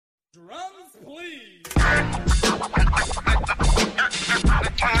Drums, please.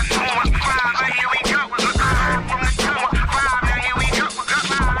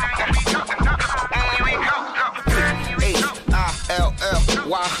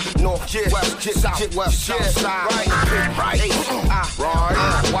 North, west, south side, right, yeah.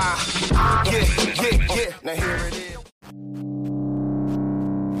 Now here it is.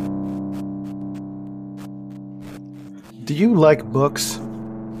 Do you like books?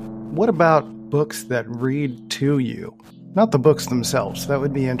 What about books that read to you? Not the books themselves. That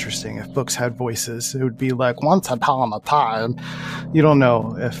would be interesting. If books had voices, it would be like once upon a time. You don't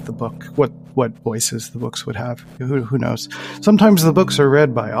know if the book, what voices the books would have. Who knows? Sometimes the books are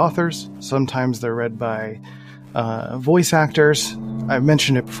read by authors. Sometimes they're read by voice actors. I've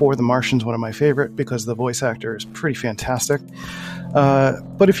mentioned it before. The Martian's one of my favorite because the voice actor is pretty fantastic.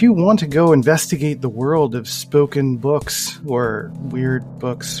 But if you want to go investigate the world of spoken books or weird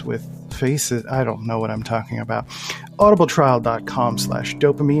books with faces, I don't know what I'm talking about.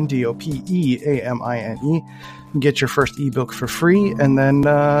 audibletrial.com/dopamine, DOPEAMINE. Get your first ebook for free and then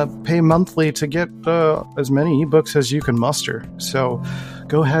pay monthly to get as many ebooks as you can muster. So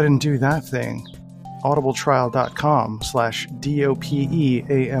go ahead and do that thing.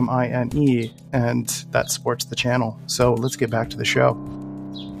 audibletrial.com/DOPEAMINE, and that supports the channel. So let's get back to the show.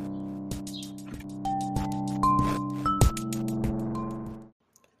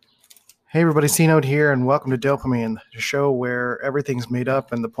 Hey everybody, C-Note here, and welcome to Dopamine, the show where everything's made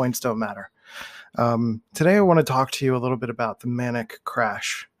up and the points don't matter. Today I want to talk to you a little bit about the manic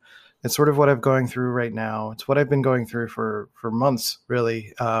crash. It's sort of what I'm going through right now. It's what I've been going through for months,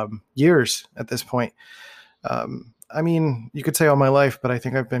 really, years at this point. I mean, you could say all my life, but I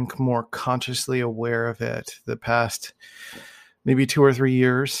think I've been more consciously aware of it the past maybe 2 or 3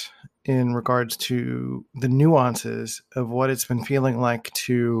 years in regards to the nuances of what it's been feeling like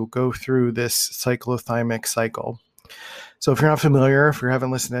to go through this cyclothymic cycle. So if you're not familiar, if you haven't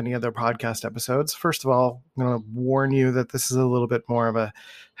listened to any other podcast episodes, first of all, I'm going to warn you that this is a little bit more of a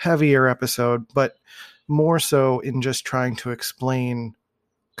heavier episode, but more so in just trying to explain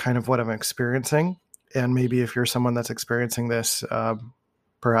kind of what I'm experiencing. And maybe if you're someone that's experiencing this,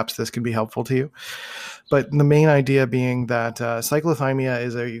 perhaps this could be helpful to you. But the main idea being that cyclothymia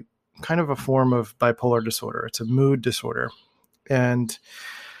is a kind of a form of bipolar disorder. It's a mood disorder. And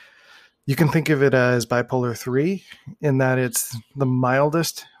you can think of it as bipolar 3 in that it's the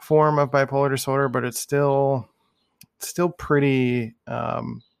mildest form of bipolar disorder, but it's still pretty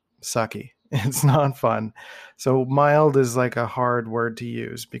sucky. It's not fun. So mild is like a hard word to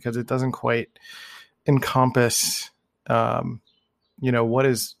use because it doesn't quite encompass, what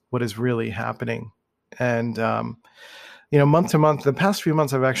is really happening. And, month to month, the past few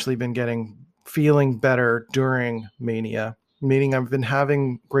months, I've actually been feeling better during mania, meaning I've been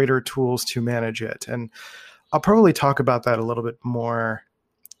having greater tools to manage it. And I'll probably talk about that a little bit more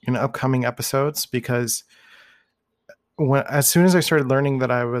in upcoming episodes because as soon as I started learning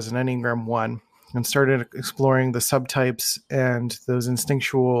that I was an Enneagram 1 and started exploring the subtypes and those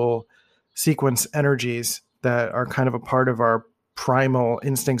instinctual sequence energies that are kind of a part of our primal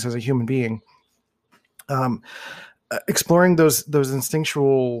instincts as a human being, exploring those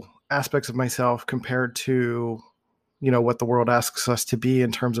instinctual aspects of myself compared to, what the world asks us to be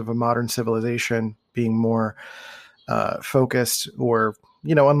in terms of a modern civilization, being more focused or,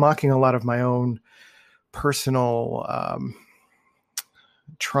 unlocking a lot of my own personal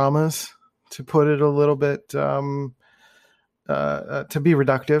traumas, to put it a little bit, to be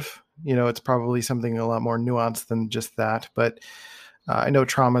reductive. It's probably something a lot more nuanced than just that. But I know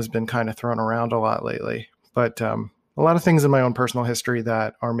trauma has been kind of thrown around a lot lately. But a lot of things in my own personal history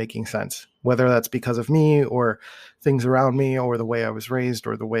that are making sense, whether that's because of me or things around me or the way I was raised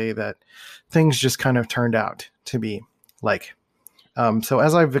or the way that things just kind of turned out to be like. So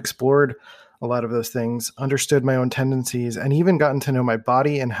as I've explored a lot of those things, understood my own tendencies, and even gotten to know my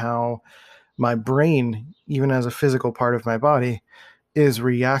body and how my brain, even as a physical part of my body, is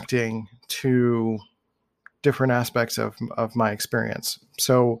reacting to different aspects of my experience.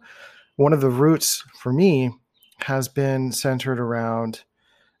 So one of the roots for me has been centered around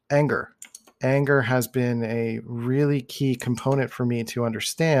anger. Anger has been a really key component for me to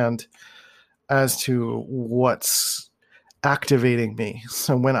understand as to what's activating me.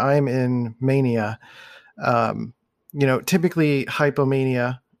 So when I'm in mania, typically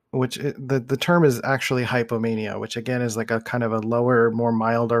hypomania, which the term is actually hypomania, which again is like a kind of a lower, more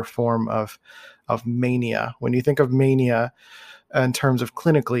milder form of mania. When you think of mania in terms of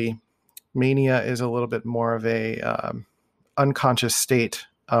clinically, mania is a little bit more of a unconscious state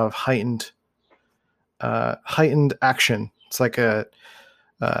of heightened action. It's like a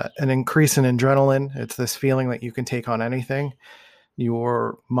an increase in adrenaline. It's this feeling that you can take on anything.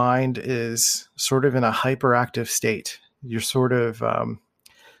 Your mind is sort of in a hyperactive state. You're sort of,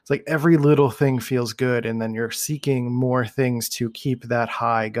 it's like every little thing feels good, and then you're seeking more things to keep that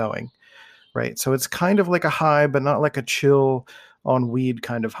high going, right? So it's kind of like a high, but not like a chill on weed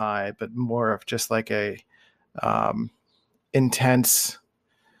kind of high, but more of just like a intense,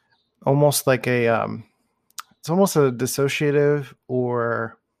 almost like it's almost a dissociative,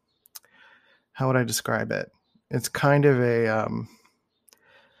 or how would I describe it? It's kind of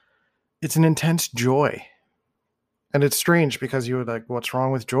it's an intense joy. And it's strange because you would like, what's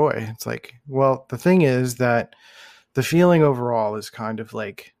wrong with joy? It's like, well, the thing is that the feeling overall is kind of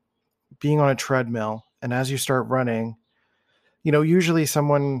like being on a treadmill. And as you start running, usually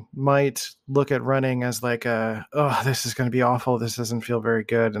someone might look at running as like oh, this is going to be awful. This doesn't feel very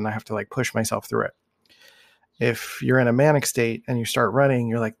good. And I have to like push myself through it. If you're in a manic state and you start running,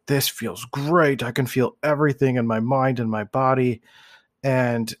 you're like, this feels great. I can feel everything in my mind and my body.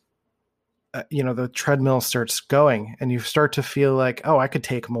 And, the treadmill starts going, and you start to feel like, oh, I could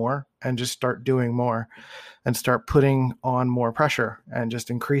take more, and just start doing more and start putting on more pressure and just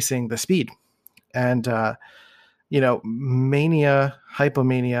increasing the speed. And, mania,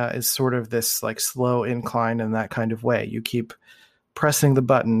 hypomania is sort of this like slow incline in that kind of way. You keep pressing the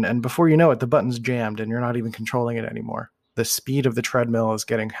button, and before you know it, the button's jammed and you're not even controlling it anymore. The speed of the treadmill is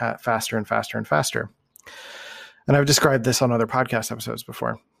getting faster and faster and faster. And I've described this on other podcast episodes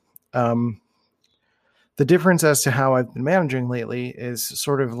before. The difference as to how I've been managing lately is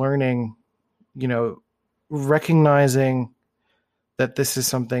sort of learning, recognizing that this is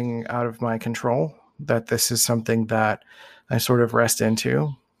something out of my control, that this is something that I sort of rest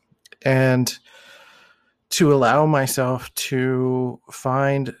into, and to allow myself to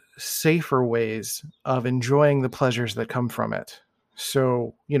find safer ways of enjoying the pleasures that come from it.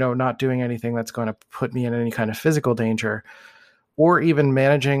 So, not doing anything that's going to put me in any kind of physical danger, or even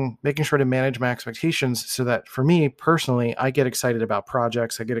making sure to manage my expectations so that for me personally, I get excited about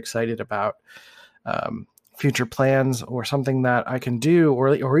projects. I get excited about future plans or something that I can do,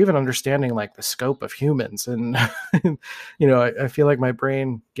 or even understanding like the scope of humans. And, I feel like my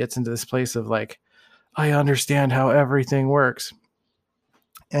brain gets into this place of like, I understand how everything works,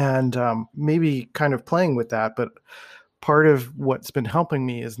 and maybe kind of playing with that. But part of what's been helping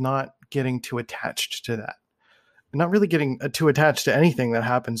me is not getting too attached to that. Not really getting too attached to anything that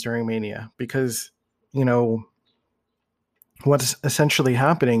happens during mania, because, what's essentially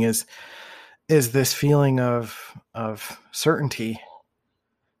happening is this feeling of certainty.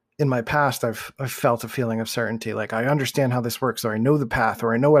 In my past, I've felt a feeling of certainty. Like I understand how this works, or I know the path,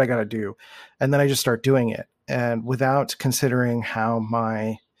 or I know what I got to do. And then I just start doing it. And without considering how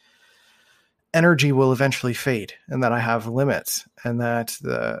my energy will eventually fade, and that I have limits, and that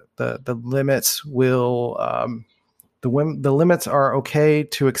the limits will, the limits are okay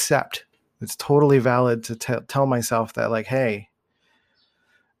to accept. It's totally valid to tell myself that like, hey,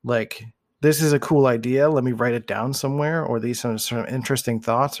 like this is a cool idea. Let me write it down somewhere, or these are some interesting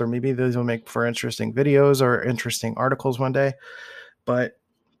thoughts, or maybe these will make for interesting videos or interesting articles one day. But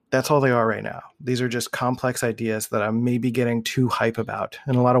that's all they are right now. These are just complex ideas that I'm maybe getting too hype about.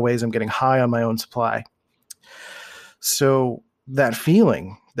 In a lot of ways, I'm getting high on my own supply. So that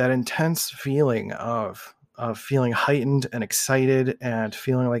feeling, that intense feeling of feeling heightened and excited and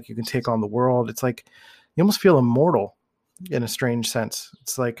feeling like you can take on the world. It's like you almost feel immortal in a strange sense.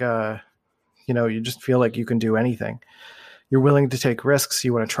 It's like, you just feel like you can do anything. You're willing to take risks.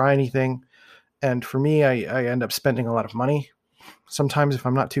 You want to try anything. And for me, I end up spending a lot of money sometimes if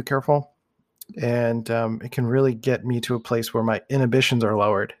I'm not too careful. And it can really get me to a place where my inhibitions are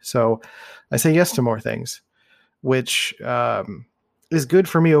lowered. So I say yes to more things, which is good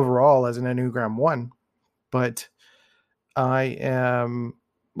for me overall as an Enneagram 1. But I am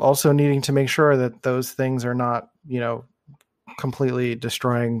also needing to make sure that those things are not, completely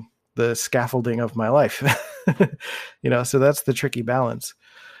destroying the scaffolding of my life. So that's the tricky balance.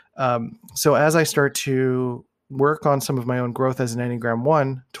 So as I start to work on some of my own growth as an Enneagram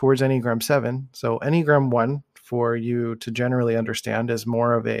 1 towards Enneagram 7, so Enneagram 1, for you to generally understand, is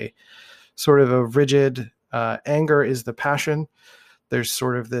more of a sort of a rigid, anger is the passion. There's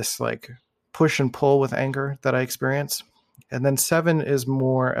sort of this like push and pull with anger that I experience. And then 7 is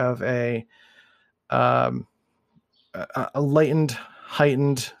more of a lightened,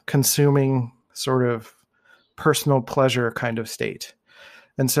 heightened, consuming sort of personal pleasure kind of state.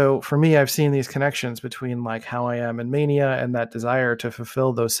 And so for me, I've seen these connections between like how I am in mania and that desire to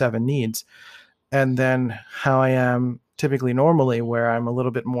fulfill those 7 needs. And then how I am typically normally, where I'm a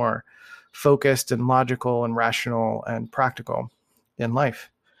little bit more focused and logical and rational and practical in life.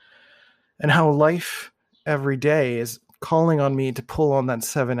 and how life every day is calling on me to pull on that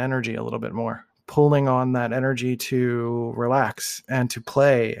 7 energy a little bit more, pulling on that energy to relax and to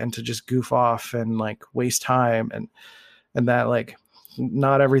play and to just goof off and like waste time, and that like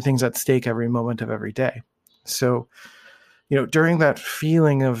not everything's at stake every moment of every day. So, during that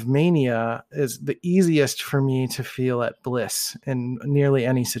feeling of mania is the easiest for me to feel at bliss in nearly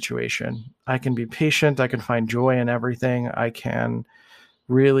any situation. I can be patient. I can find joy in everything. I can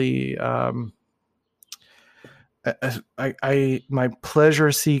really, my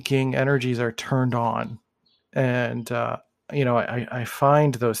pleasure seeking energies are turned on, and I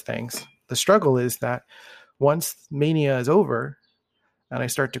find those things. The struggle is that once mania is over and I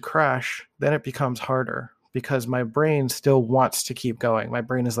start to crash, then it becomes harder because my brain still wants to keep going. My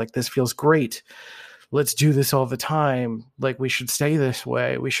brain is like, this feels great. Let's do this all the time. Like, we should stay this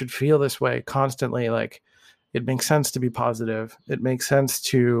way. We should feel this way constantly. Like, it makes sense to be positive. It makes sense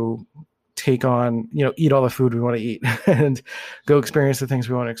to take on, eat all the food we want to eat and go experience the things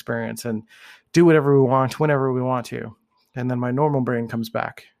we want to experience and do whatever we want, whenever we want to. And then my normal brain comes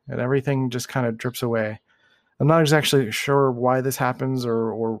back and everything just kind of drips away. I'm not exactly sure why this happens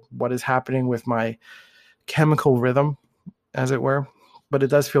or what is happening with my chemical rhythm, as it were, but it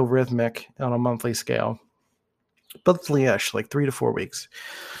does feel rhythmic on a monthly scale. Monthly-ish, like 3 to 4 weeks.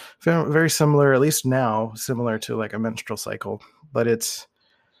 Very similar, at least now, similar to like a menstrual cycle, but it's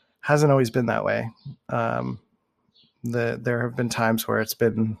hasn't always been that way. There have been times where it's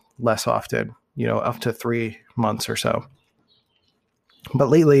been less often, up to 3 months or so. But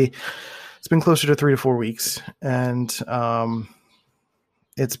lately, it's been closer to 3 to 4 weeks, and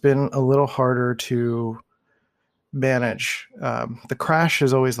it's been a little harder to manage. The crash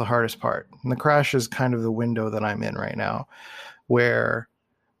is always the hardest part. And the crash is kind of the window that I'm in right now, where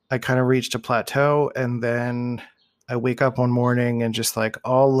I kind of reached a plateau, and then I wake up one morning and just like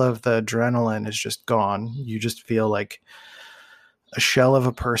all of the adrenaline is just gone. You just feel like a shell of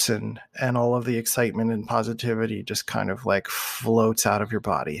a person, and all of the excitement and positivity just kind of like floats out of your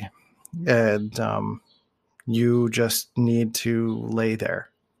body. And you just need to lay there.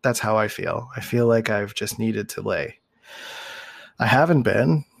 That's how I feel. I feel like I've just needed to lay. I haven't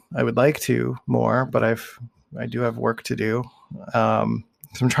been. I would like to more, but I do have work to do.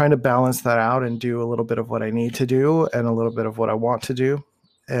 So I'm trying to balance that out and do a little bit of what I need to do and a little bit of what I want to do,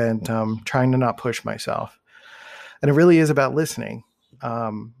 and trying to not push myself. And it really is about listening.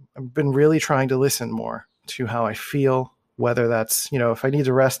 I've been really trying to listen more to how I feel, whether that's, if I need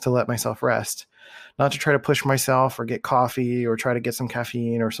to rest, to let myself rest, not to try to push myself or get coffee or try to get some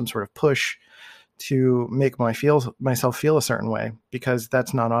caffeine or some sort of push to make myself feel a certain way, because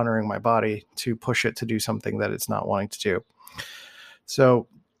that's not honoring my body to push it to do something that it's not wanting to do. So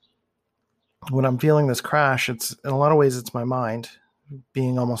when I'm feeling this crash, it's in a lot of ways, it's my mind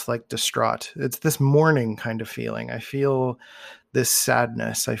being almost like distraught. It's this mourning kind of feeling. I feel this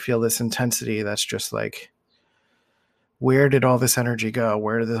sadness. I feel this intensity that's just like, where did all this energy go?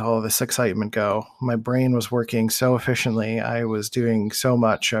 Where did all this excitement go? My brain was working so efficiently. I was doing so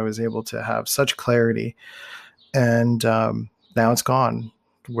much. I was able to have such clarity. And now it's gone.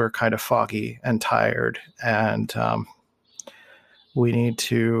 We're kind of foggy and tired. And we need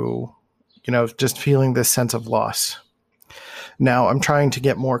to, just feeling this sense of loss. Now I'm trying to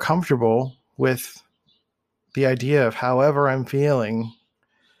get more comfortable with the idea of however I'm feeling,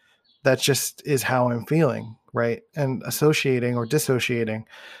 that just is how I'm feeling, right? And associating or dissociating,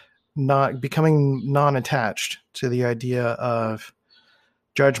 not becoming non-attached to the idea of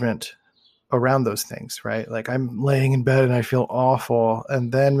judgment around those things, right? Like I'm laying in bed and I feel awful,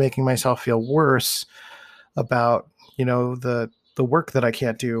 and then making myself feel worse about, the work that I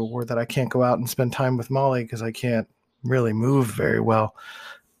can't do, or that I can't go out and spend time with Molly because I can't really move very well.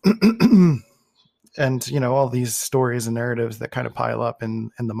 And, all these stories and narratives that kind of pile up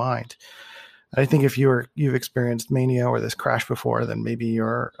in the mind. And I think if you've experienced mania or this crash before, then maybe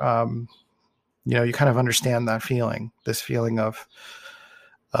you're, you kind of understand that feeling, this feeling of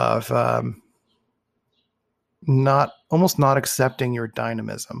almost not accepting your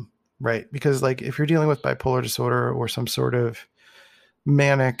dynamism, right? Because like if you're dealing with bipolar disorder or some sort of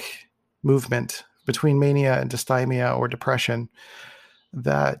manic movement between mania and dysthymia or depression,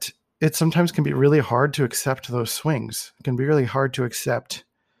 that it sometimes can be really hard to accept those swings. It can be really hard to accept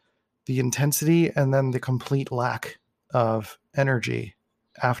the intensity and then the complete lack of energy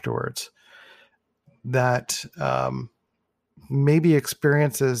afterwards that maybe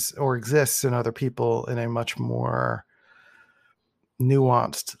experiences or exists in other people in a much more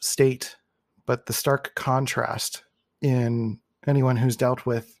nuanced state. But the stark contrast in anyone who's dealt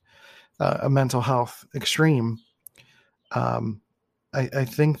with a mental health extreme I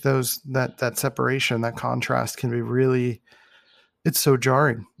think that separation, that contrast can be really, it's so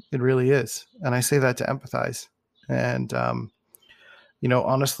jarring. It really is. And I say that to empathize. And,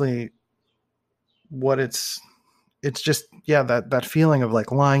 honestly, what it's just, yeah, that feeling of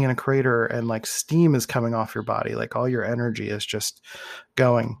like lying in a crater and like steam is coming off your body. Like all your energy is just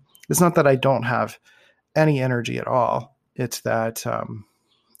going. It's not that I don't have any energy at all. It's that,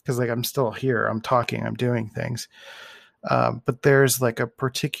 because like I'm still here, I'm talking, I'm doing things. But there's like a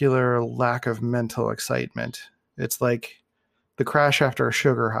particular lack of mental excitement. It's like the crash after a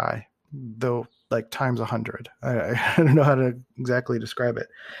sugar high, though, like times 100. I don't know how to exactly describe it.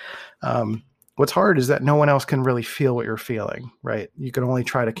 What's hard is that no one else can really feel what you're feeling, right? You can only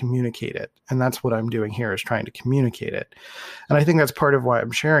try to communicate it. And that's what I'm doing here, is trying to communicate it. And I think that's part of why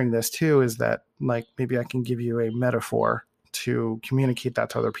I'm sharing this too, is that like maybe I can give you a metaphor to communicate that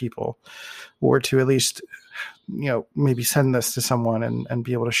to other people, or to at least, maybe send this to someone and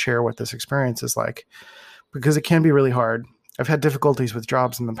be able to share what this experience is like, because it can be really hard. I've had difficulties with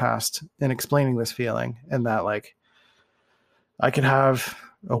jobs in the past in explaining this feeling, and that like I could have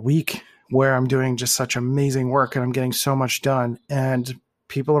a week where I'm doing just such amazing work and I'm getting so much done, and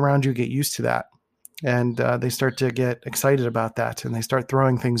people around you get used to that, and they start to get excited about that, and they start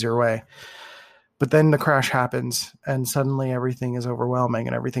throwing things your way. But then the crash happens, and suddenly everything is overwhelming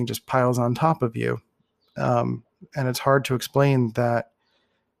and everything just piles on top of you. And it's hard to explain that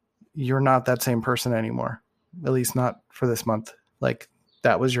you're not that same person anymore, at least not for this month. Like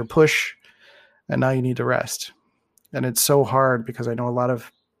that was your push, and now you need to rest. And it's so hard because I know a lot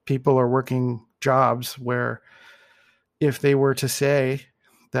of people are working jobs where if they were to say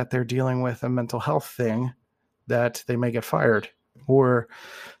that they're dealing with a mental health thing, that they may get fired, or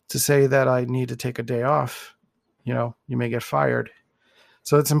to say that I need to take a day off, you may get fired.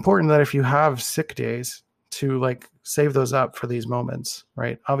 So it's important that if you have sick days, to like save those up for these moments,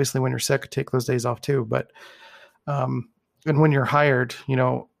 right? Obviously when you're sick, take those days off too. But, and when you're hired,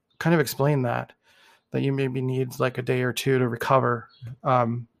 kind of explain that you maybe need like a day or two to recover,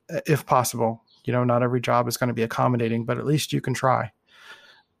 if possible. Not every job is going to be accommodating, but at least you can try.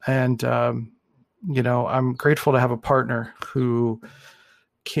 And, I'm grateful to have a partner who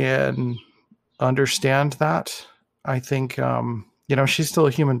can understand that. I think, she's still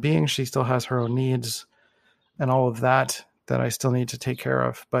a human being. She still has her own needs and all of that I still need to take care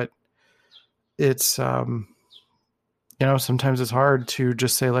of. But it's, sometimes it's hard to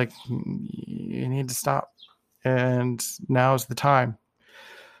just say like, you need to stop, and now's the time.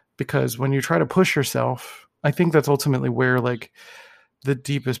 Because when you try to push yourself, I think that's ultimately where like the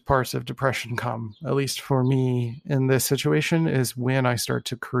deepest parts of depression come, at least for me in this situation, is when I start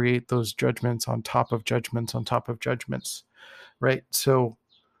to create those judgments on top of judgments on top of judgments, right? So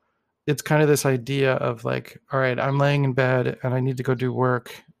it's kind of this idea of like, all right, I'm laying in bed and I need to go do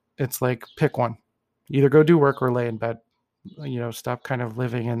work. It's like, pick one, either go do work or lay in bed, stop kind of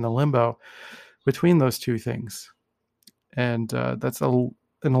living in the limbo between those two things. And that's in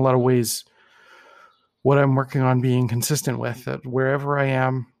a lot of ways what I'm working on being consistent with, that wherever I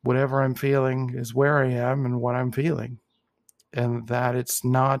am, whatever I'm feeling is where I am and what I'm feeling. And that it's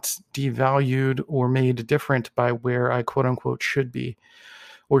not devalued or made different by where I quote unquote should be,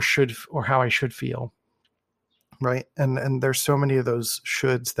 or how I should feel. Right. And there's so many of those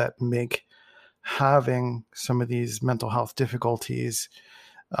shoulds that make having some of these mental health difficulties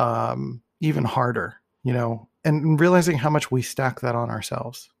even harder, and realizing how much we stack that on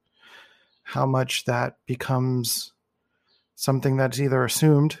ourselves, how much that becomes something that's either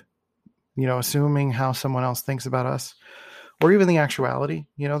assumed, assuming how someone else thinks about us, or even the actuality.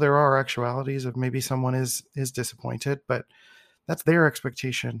 There are actualities of maybe someone is disappointed, but that's their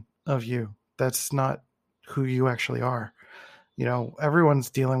expectation of you. That's not who you actually are. Everyone's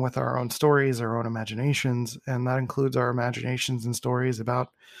dealing with our own stories, our own imaginations, and that includes our imaginations and stories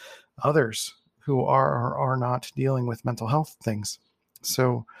about others who are or are not dealing with mental health things.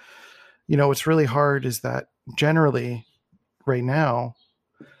 So, what's really hard is that generally right now,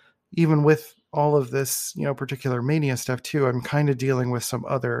 even with all of this, particular mania stuff too, I'm kind of dealing with some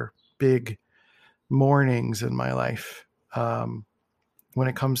other big mournings in my life. When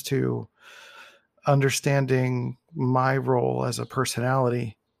it comes to understanding my role as a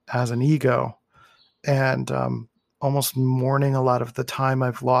personality, as an ego, and almost mourning a lot of the time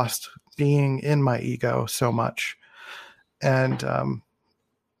I've lost being in my ego so much, and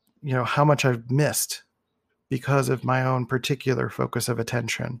how much I've missed because of my own particular focus of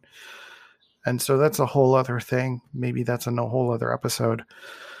attention. And so that's a whole other thing. Maybe that's a whole other episode.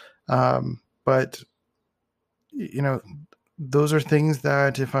 But those are things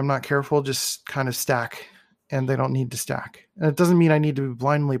that if I'm not careful, just kind of stack. and they don't need to stack. And it doesn't mean I need to be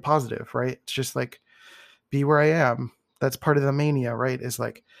blindly positive, right? It's just like, be where I am. That's part of the mania, right? Is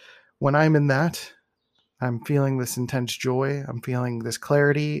like, when I'm in that, I'm feeling this intense joy. I'm feeling this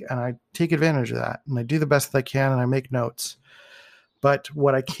clarity, and I take advantage of that, and I do the best that I can, and I make notes. But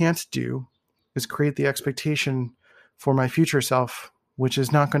what I can't do is create the expectation for my future self, which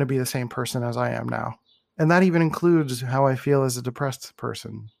is not going to be the same person as I am now. And that even includes how I feel as a depressed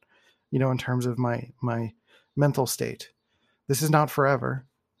person, in terms of my mental state. This is not forever,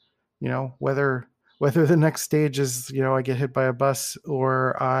 whether the next stage is, I get hit by a bus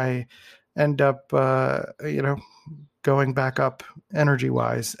or I end up, going back up energy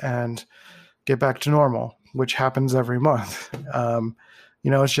wise and get back to normal, which happens every month.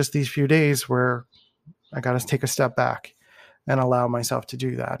 It's just these few days where I got to take a step back and allow myself to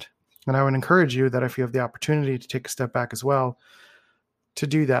do that. And I would encourage you that if you have the opportunity to take a step back as well, to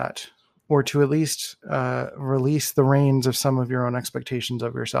do that, or to at least release the reins of some of your own expectations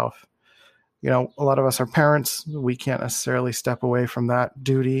of yourself. A lot of us are parents. We can't necessarily step away from that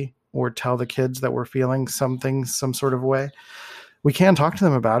duty or tell the kids that we're feeling something, some sort of way. We can talk to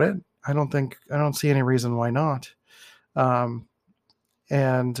them about it. I don't see any reason why not. I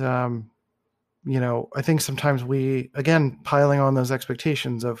think sometimes we, again, piling on those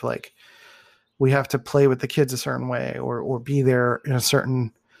expectations of like, we have to play with the kids a certain way or be there in a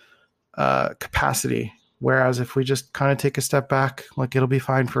certain capacity. Whereas if we just kind of take a step back, like, it'll be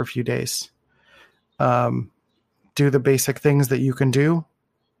fine for a few days. Do the basic things that you can do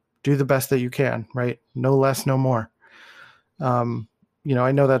the best that you can, right? No less, no more. I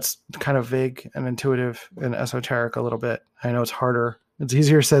know that's kind of vague and intuitive and esoteric a little bit. I know it's harder. It's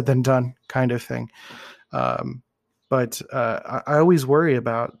easier said than done kind of thing. But I always worry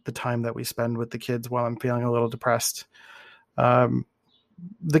about the time that we spend with the kids while I'm feeling a little depressed. The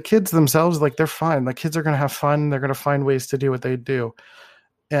kids themselves, like, they're fine. The kids are going to have fun. They're going to find ways to do what they do.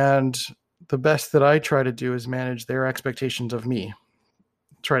 And the best that I try to do is manage their expectations of me.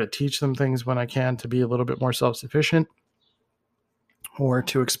 Try to teach them things when I can to be a little bit more self-sufficient, or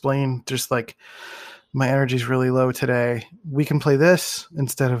to explain just like, my energy's really low today. We can play this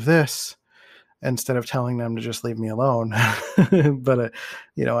instead of this, instead of telling them to just leave me alone. But,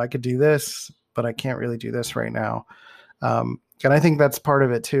 I could do this, but I can't really do this right now. And I think that's part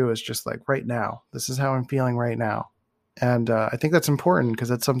of it too, is just like, right now, this is how I'm feeling right now. And I think that's important because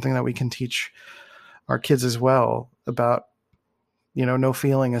that's something that we can teach our kids as well about, no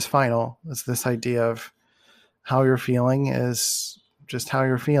feeling is final. It's this idea of how you're feeling is just how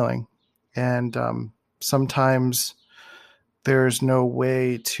you're feeling. And sometimes there's no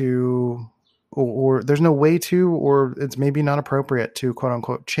way to, or it's maybe not appropriate to, quote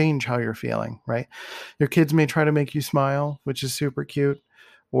unquote, change how you're feeling, right? Your kids may try to make you smile, which is super cute,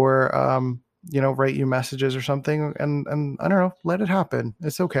 or, write you messages or something. And I don't know, let it happen.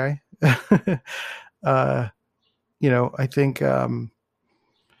 It's okay. I think in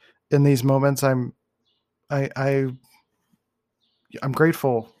these moments, I'm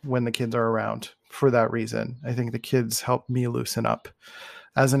grateful when the kids are around for that reason. I think the kids help me loosen up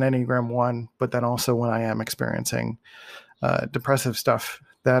as an Enneagram 1, but then also when I am experiencing depressive stuff,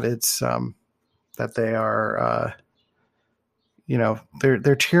 that it's that they are,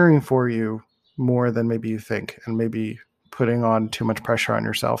 they're cheering for you more than maybe you think, and maybe putting on too much pressure on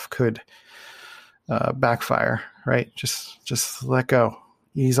yourself could backfire, right? Just let go,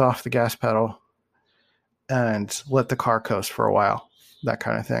 ease off the gas pedal, and let the car coast for a while, that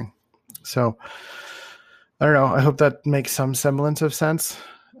kind of thing. So I don't know. I hope that makes some semblance of sense.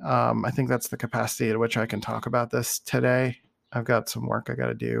 I think that's the capacity at which I can talk about this today. I've got some work I got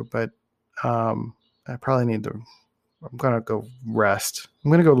to do, but I probably I'm going to go rest. I'm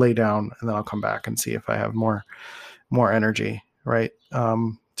going to go lay down, and then I'll come back and see if I have more energy, right?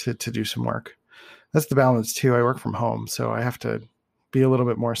 To do some work. That's the balance too. I work from home, so I have to be a little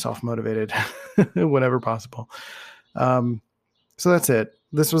bit more self-motivated whenever possible. So that's it.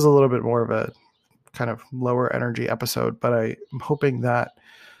 This was a little bit more of a kind of lower energy episode, but I'm hoping that,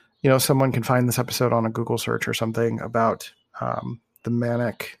 someone can find this episode on a Google search or something about the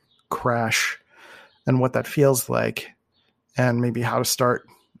manic crash and what that feels like, and maybe how to start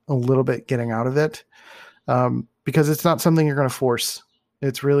a little bit getting out of it. Because it's not something you're going to force.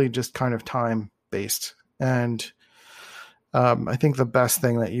 It's really just kind of time based. And I think the best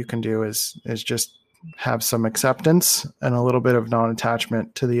thing that you can do is just have some acceptance and a little bit of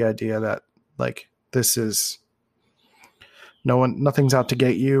non-attachment to the idea that, like, this is nothing's out to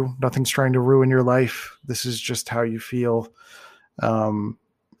get you. Nothing's trying to ruin your life. This is just how you feel.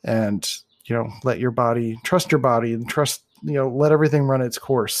 And, let your body, trust your body, and trust, let everything run its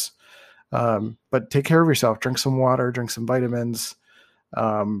course. But take care of yourself. Drink some water, drink some vitamins,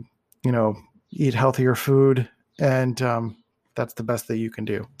 eat healthier food. And that's the best that you can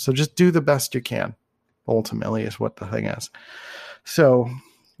do. So just do the best you can, ultimately, is what the thing is. So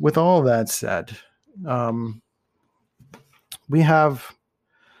with all that said, we have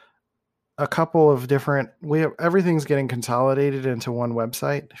a couple of everything's getting consolidated into one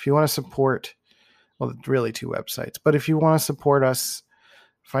website. If you want to support, well, really two websites, but if you want to support us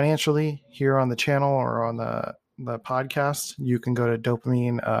financially here on the channel or on the podcast, you can go to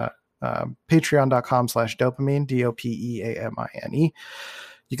Dopamine, patreon.com/dopamine, DOPEAMINE.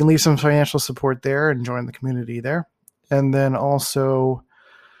 You can leave some financial support there and join the community there. And then also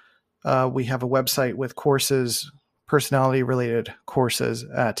we have a website with courses, personality related courses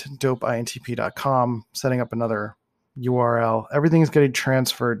at dopeintp.com, setting up another URL. Everything's getting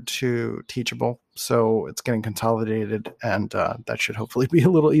transferred to Teachable, so it's getting consolidated, and that should hopefully be a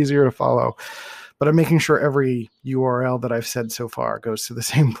little easier to follow. But I'm making sure every URL that I've said so far goes to the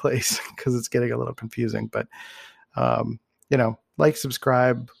same place because it's getting a little confusing. But like,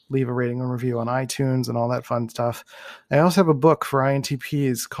 subscribe, leave a rating and review on iTunes and all that fun stuff. I also have a book for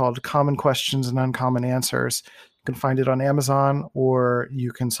INTPs called Common Questions and Uncommon Answers. You can find it on Amazon, or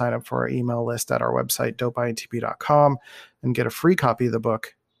you can sign up for our email list at our website, dopeintp.com, and get a free copy of the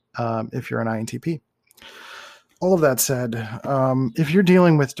book if you're an INTP. All of that said, if you're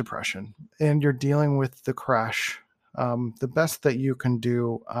dealing with depression and you're dealing with the crash, the best that you can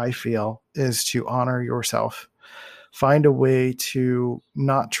do, I feel, is to honor yourself. Find a way to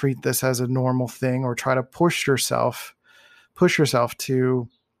not treat this as a normal thing, or try to push yourself to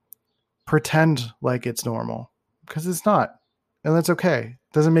pretend like it's normal, because it's not. And that's okay.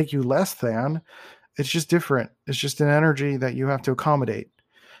 It doesn't make you less than. It's just different. It's just an energy that you have to accommodate.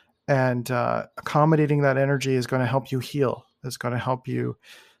 And accommodating that energy is going to help you heal. It's going to help you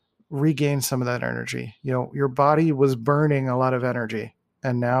regain some of that energy. Your body was burning a lot of energy,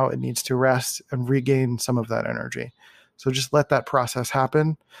 and now it needs to rest and regain some of that energy. So just let that process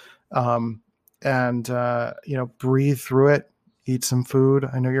happen, and breathe through it. Eat some food.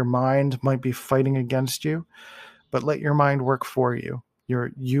 I know your mind might be fighting against you, but let your mind work for you.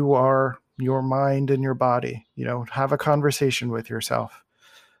 You are your mind and your body. Have a conversation with yourself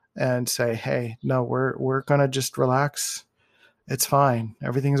and say, hey, no, we're going to just relax. It's fine.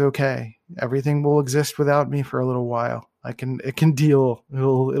 Everything's okay. Everything will exist without me for a little while. It can deal.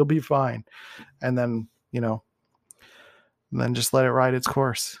 It'll be fine. And then, then just let it ride its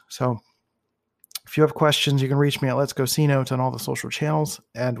course. So if you have questions, you can reach me at Let's Go C Note on all the social channels.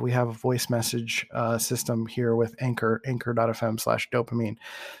 And we have a voice message system here with anchor.fm/dopamine.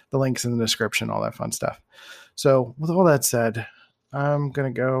 The link's in the description, all that fun stuff. So with all that said, I'm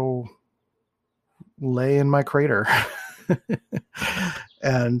going to go lay in my crater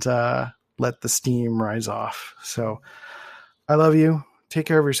and let the steam rise off. So I love you. Take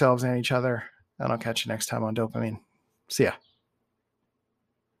care of yourselves and each other. And I'll catch you next time on Dopamine. See ya.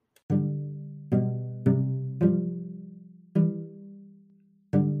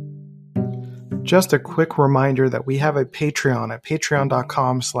 Just a quick reminder that we have a Patreon at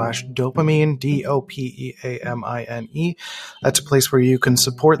patreon.com/dopamine, DOPEAMINE. That's a place where you can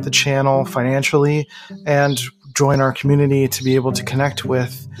support the channel financially and join our community to be able to connect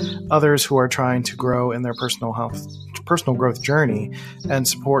with others who are trying to grow in their personal growth journey, and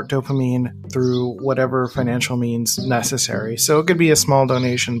support Dopamine through whatever financial means necessary. So it could be a small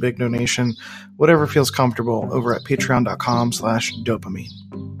donation, big donation, whatever feels comfortable, over at patreon.com/dopamine.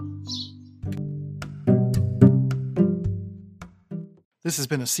 This has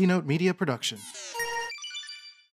been a C Note Media production.